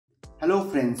Hello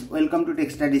friends, welcome to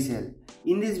TechStudyCell.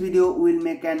 In this video, we will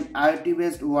make an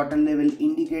IoT-based water level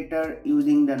indicator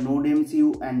using the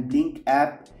NodeMCU and Blynk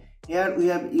app. Here we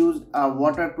have used a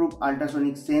waterproof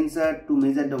ultrasonic sensor to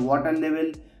measure the water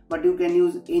level, but you can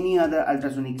use any other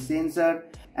ultrasonic sensor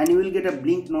and you will get a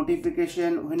blink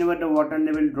notification whenever the water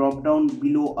level drop down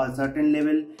below a certain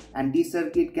level, and this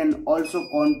circuit can also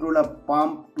control a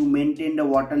pump to maintain the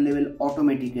water level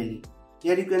automatically.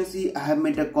 Here you can see I have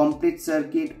made a complete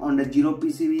circuit on the Zero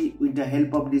PCB with the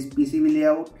help of this PCB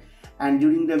layout, and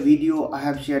during the video I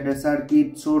have shared the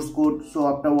circuit source code, so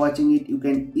after watching it you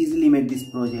can easily make this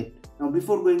project. Now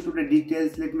before going to the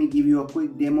details, let me give you a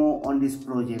quick demo on this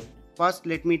project. First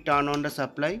let me turn on the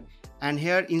supply, and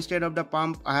here instead of the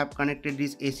pump I have connected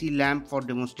this AC lamp for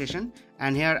demonstration,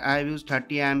 and here I have used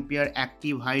 30 ampere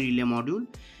active high relay module.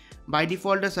 By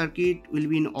default the circuit will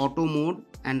be in auto mode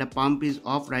and the pump is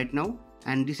off right now,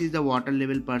 and this is the water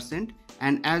level percent,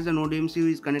 and as the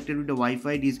NodeMCU is connected with the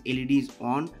Wi-Fi, this LED is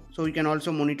on, so you can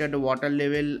also monitor the water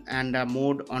level and the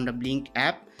mode on the Blynk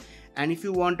app. And if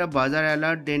you want a buzzer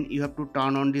alert, then you have to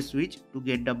turn on this switch to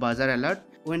get the buzzer alert.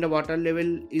 When the water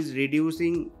level is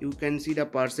reducing, you can see the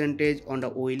percentage on the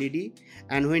OLED,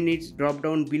 and when it's dropped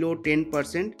down below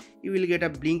 10%, you will get a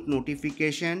blink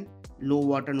notification, low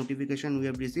water notification we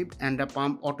have received, and the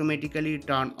pump automatically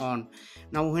turn on.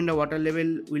 Now when the water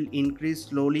level will increase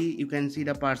slowly, you can see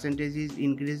the percentage is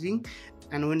increasing,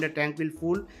 and when the tank will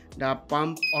full, the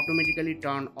pump automatically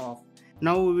turn off.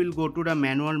 Now we will go to the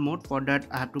manual mode. For that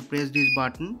I have to press this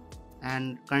button,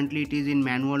 and currently it is in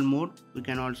manual mode. We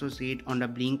can also see it on the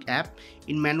Blynk app.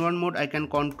 In manual mode I can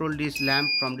control this lamp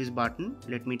from this button.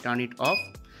 Let me turn it off,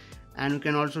 and we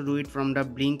can also do it from the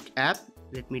Blynk app.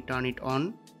 Let me turn it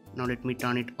on. Now let me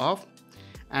turn it off.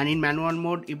 And in manual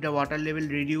mode, if the water level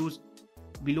reduce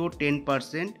below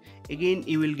 10%, again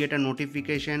you will get a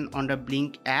notification on the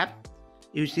Blynk app.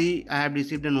 You see I have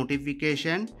received a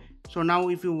notification. So now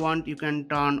if you want, you can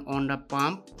turn on the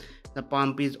pump. The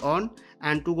pump is on,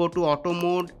 and to go to auto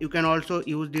mode you can also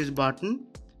use this button.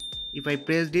 If I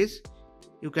press this,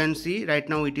 you can see right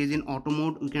now it is in auto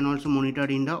mode. You can also monitor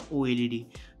in the OLED.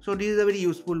 So this is a very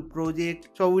useful project.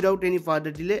 So without any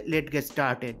further delay, let's get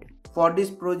started. For this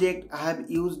project I have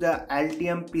used the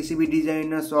Altium PCB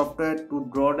designer software to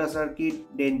draw the circuit,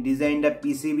 then design the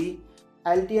PCB.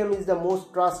 Altium is the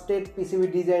most trusted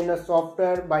PCB designer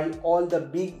software by all the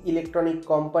big electronic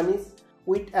companies.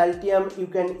 With Altium you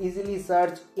can easily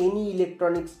search any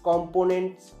electronics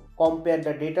components, compare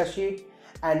the datasheet,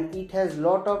 and it has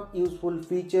lot of useful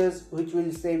features which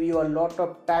will save you a lot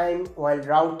of time while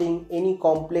routing any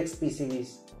complex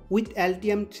PCBs. With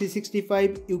Altium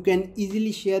 365 you can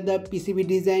easily share the PCB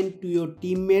design to your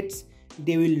teammates.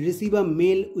 They will receive a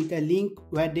mail with a link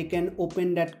where they can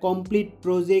open that complete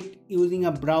project using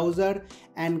a browser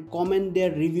and comment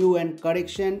their review and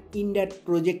correction in that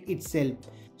project itself.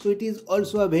 So it is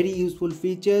also a very useful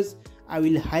features. I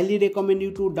will highly recommend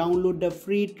you to download the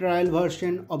free trial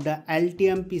version of the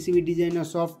Altium PCB designer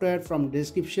software from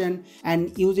description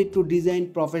and use it to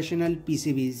design professional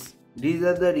PCBs. These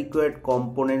are the required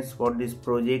components for this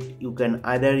project. You can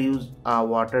either use a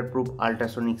waterproof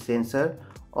ultrasonic sensor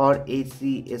or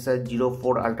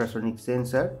HCSR04 ultrasonic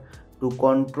sensor. To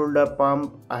control the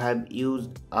pump, I have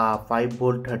used a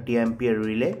 5V 30 ampere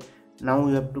relay. Now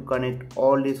you have to connect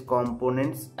all these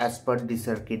components as per the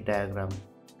circuit diagram.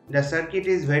 The circuit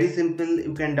is very simple.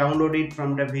 You can download it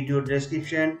from the video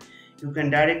description. You can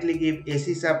directly give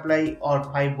AC supply or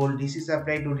 5V DC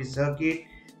supply to the circuit,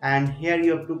 and here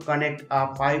you have to connect a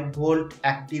 5V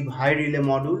active high relay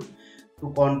module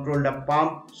to control the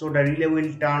pump, so the relay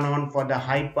will turn on for the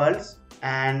high pulse.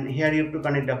 And here you have to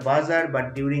connect the buzzer,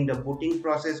 but during the booting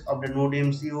process of the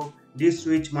NodeMCU this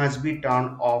switch must be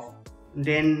turned off.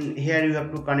 Then here you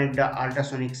have to connect the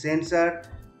ultrasonic sensor.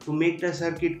 To make the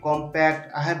circuit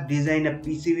compact, I have designed a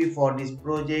PCB for this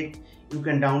project. You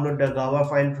can download the Java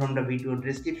file from the video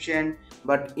description.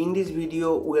 But in this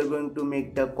video we are going to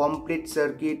make the complete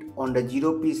circuit on the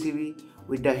Zero PCB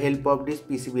with the help of this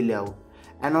PCB layout.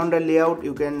 And on the layout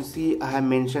you can see I have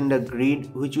mentioned the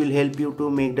grid which will help you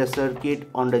to make the circuit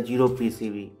on the Zero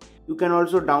PCB. You can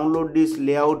also download this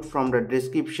layout from the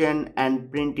description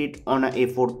and print it on a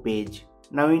A4 page.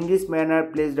 Now in this manner,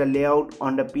 place the layout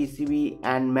on the PCB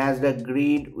and match the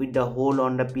grid with the hole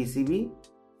on the PCB.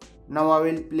 Now I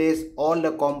will place all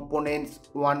the components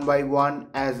one by one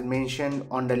as mentioned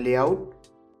on the layout.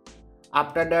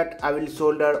 After that I will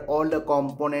solder all the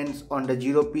components on the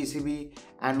Zero PCB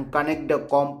and connect the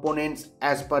components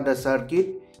as per the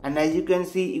circuit. And as you can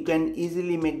see, you can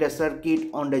easily make the circuit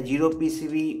on the Zero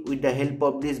PCB with the help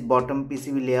of this bottom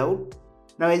PCB layout.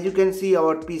 Now as you can see,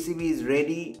 our PCB is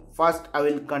ready. First I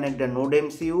will connect the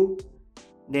NodeMCU,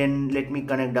 then let me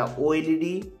connect the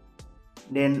OLED,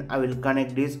 then I will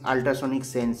connect this ultrasonic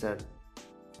sensor.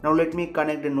 Now let me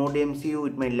connect the NodeMCU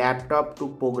with my laptop to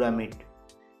program it.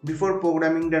 Before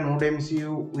programming the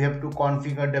NodeMCU, we have to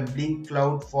configure the Blynk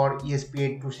cloud for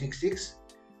ESP8266.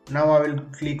 Now I will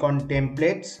click on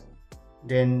templates,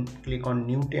 then click on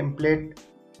new template,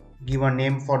 give a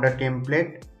name for the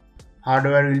template.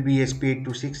 Hardware will be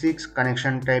ESP8266,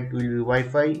 connection type will be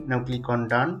Wi-Fi. Now click on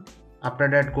done. After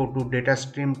that, go to data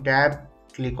stream tab,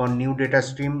 click on new data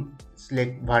stream,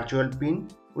 select virtual pin.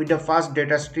 With the first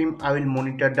data stream, I will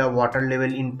monitor the water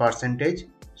level in percentage.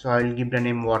 So I will give the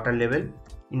name water level.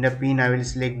 In the pin, I will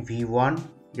select V1.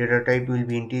 Data type will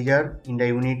be integer. In the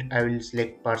unit, I will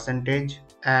select percentage.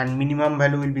 And minimum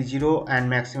value will be 0 and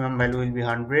maximum value will be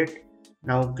 100.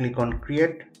 Now click on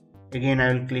create. Again,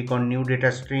 I will click on new data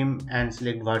stream and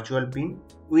select virtual pin.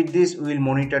 With this, we will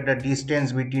monitor the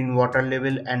distance between water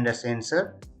level and the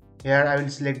sensor. Here I will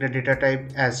select the data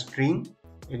type as string.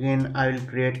 Again, I will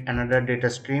create another data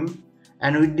stream.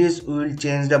 And with this, we will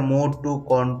change the mode to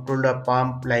control the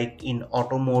pump like in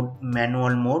auto mode,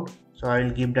 manual mode. So I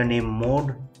will give the name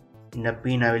mode. In the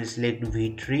pin, I will select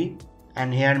V3.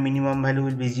 And here minimum value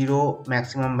will be 0,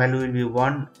 maximum value will be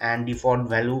 1 and default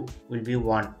value will be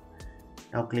 1.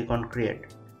 Now click on create.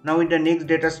 Now with the next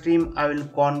data stream, I will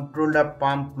control the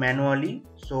pump manually.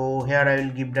 So here I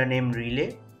will give the name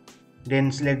relay.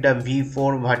 Then select the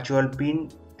V4 virtual pin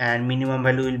and minimum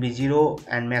value will be 0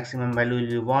 and maximum value will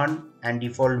be 1 and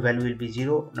default value will be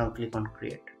 0. Now click on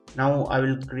create. Now I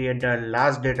will create the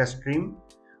last data stream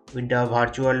with the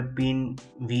virtual pin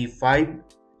V5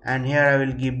 and here I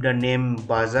will give the name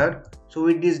buzzer. So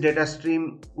with this data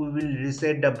stream, we will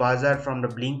reset the buzzer from the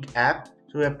Blynk app.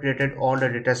 So we have created all the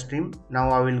data stream. Now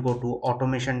I will go to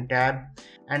automation tab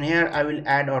and here I will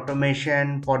add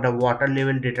automation for the water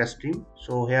level data stream.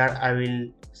 So here I will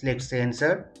select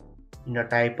sensor in the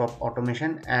type of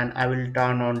automation and I will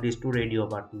turn on these two radio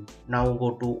button. Now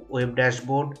go to web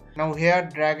dashboard. Now here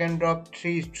drag and drop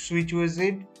 3 switch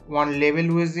widget, 1 level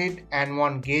widget and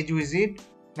 1 gauge widget.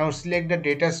 Now select the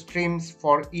data streams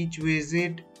for each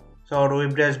widget. So our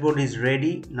web dashboard is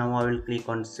ready. Now I will click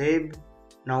on save.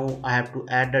 Now I have to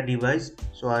add the device,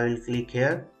 so I will click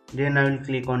here. Then I will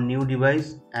click on new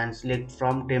device and select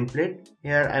from template.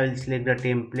 Here I will select the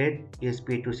template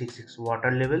ESP8266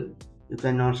 water level. You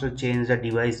can also change the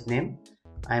device name.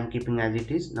 I am keeping as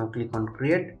it is. Now click on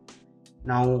create.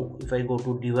 Now if I go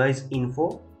to device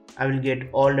info, I will get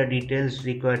all the details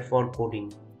required for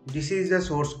coding. This is the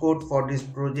source code for this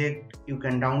project. You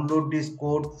can download this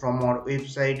code from our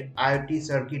website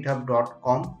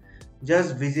iotcircuithub.com.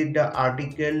 Just visit the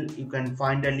article, you can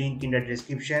find the link in the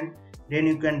description, then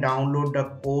you can download the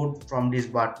code from these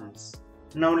buttons.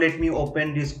 Now let me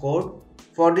open this code.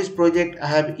 For this project, I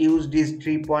have used this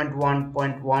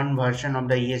 3.1.1 version of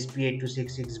the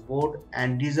ESP8266 board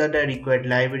and these are the required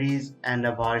libraries and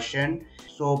the version.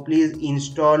 So please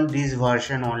install this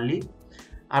version only.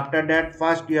 After that,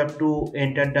 first you have to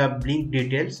enter the Blynk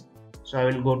details. So I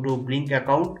will go to Blynk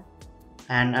account.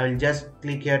 And I will just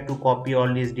click here to copy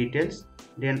all these details.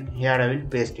 Then here I will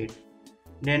paste it.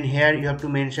 Then here you have to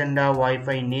mention the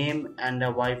Wi-Fi name and the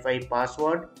Wi-Fi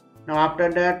password. Now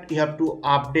after that you have to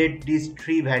update these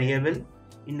 3 variables.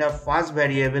 In the first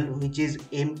variable, which is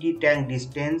empty tank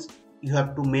distance, you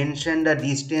have to mention the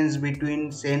distance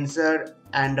between sensor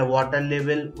and the water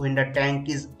level when the tank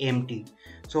is empty.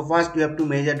 So first you have to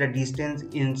measure the distance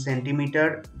in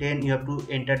centimeter, then you have to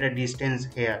enter the distance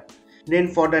here. Then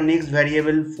for the next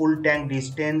variable, full tank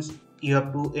distance, you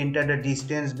have to enter the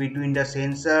distance between the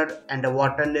sensor and the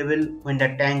water level when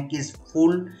the tank is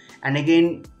full, and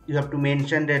again you have to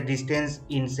mention the distance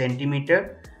in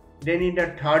centimeter. Then in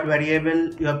the third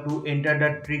variable, you have to enter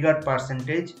the trigger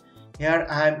percentage. Here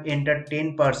I have entered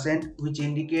 10%, which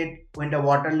indicate when the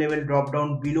water level drop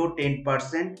down below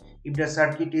 10%. If the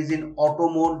circuit is in auto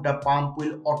mode, the pump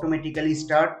will automatically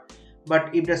start.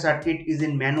 But if the circuit is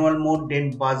in manual mode,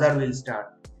 then buzzer will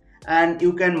start. And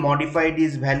you can modify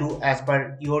this value as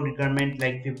per your requirement,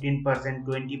 like 15%,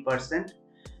 20%,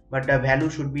 but the value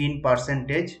should be in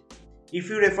percentage.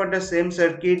 If you refer the same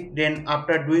circuit, then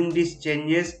after doing these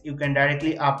changes, you can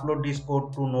directly upload this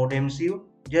code to NodeMCU.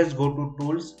 Just go to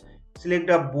tools, select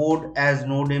the board as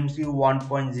NodeMCU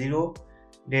 1.0,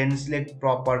 then select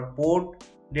proper port,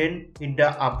 then hit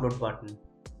the upload button.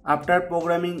 After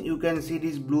programming, you can see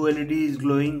this blue LED is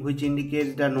glowing, which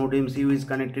indicates the NodeMCU is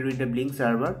connected with the Blynk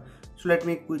server. So let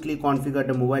me quickly configure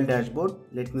the mobile dashboard.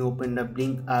 Let me open the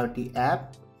Blynk IoT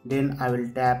app. Then I will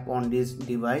tap on this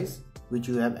device which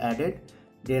you have added.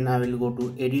 Then I will go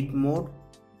to edit mode.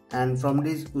 and from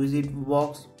this widget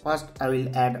box first I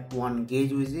will add one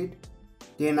gauge widget,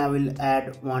 then I will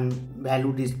add one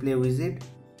value display widget.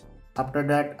 After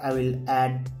that I will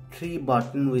add 3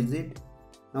 button widget.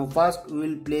 Now first we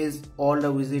will place all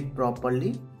the widget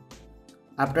properly.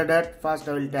 After that first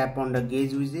I will tap on the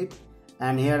gauge widget,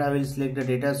 and here I will select the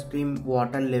data stream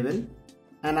water level,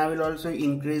 and I will also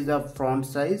increase the font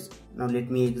size. Now let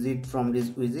me exit from this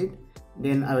widget.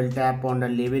 Then I will tap on the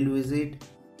label widget,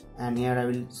 and here I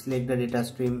will select the data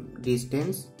stream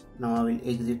distance. Now I will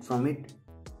exit from it.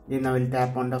 Then I will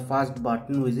tap on the first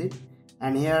button widget,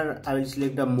 and here I will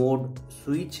select the mode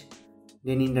switch.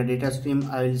 Then in the data stream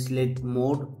I will select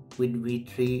mode with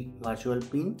V3 virtual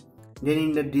pin. Then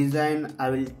in the design I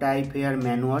will type here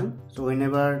manual, so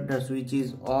whenever the switch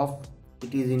is off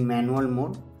it is in manual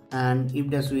mode, and if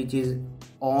the switch is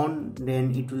on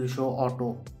then it will show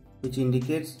auto, which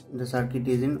indicates the circuit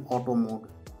is in auto mode.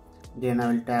 Then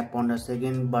I will tap on the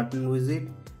second button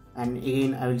widget, and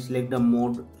again I will select the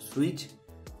mode switch,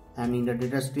 and in the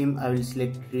data stream I will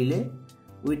select relay.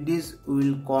 With this we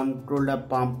will control the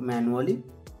pump manually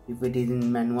if it is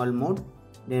in manual mode.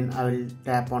 Then I will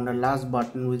tap on the last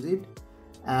button widget,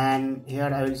 and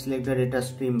here I will select the data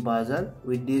stream buzzer.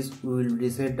 With this we will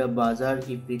reset the buzzer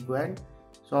if required.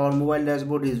 So our mobile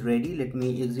dashboard is ready. Let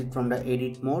me exit from the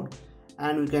edit mode,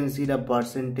 and we can see the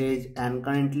percentage, and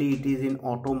currently it is in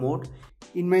auto mode.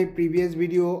 In my previous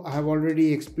video I have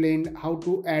already explained how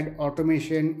to add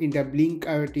automation in the Blynk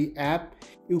IoT app.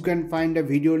 You can find the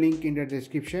video link in the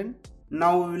description.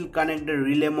 Now we will connect the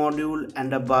relay module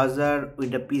and the buzzer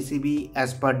with the PCB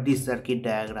as per this circuit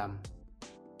diagram.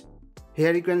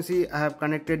 Here you can see I have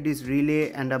connected this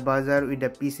relay and the buzzer with the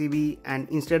PCB, and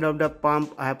instead of the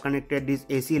pump I have connected this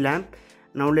AC lamp.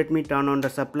 Now let me turn on the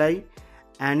supply,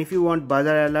 and if you want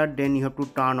buzzer alert then you have to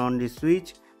turn on this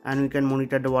switch, and we can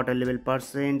monitor the water level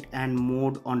percent and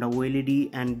mode on the OLED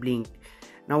and blink.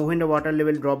 Now when the water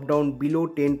level drop down below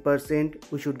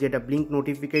 10%, we should get a blink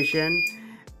notification,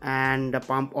 and the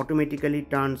pump automatically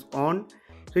turns on.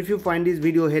 So if you find this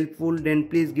video helpful then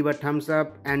please give a thumbs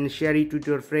up and share it with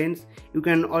your friends. You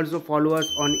can also follow us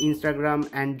on Instagram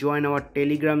and join our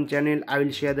Telegram channel. I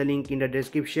will share the link in the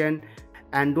description,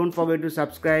 and don't forget to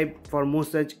subscribe for more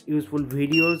such useful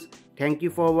videos. Thank you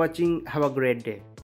for watching. Have a great day.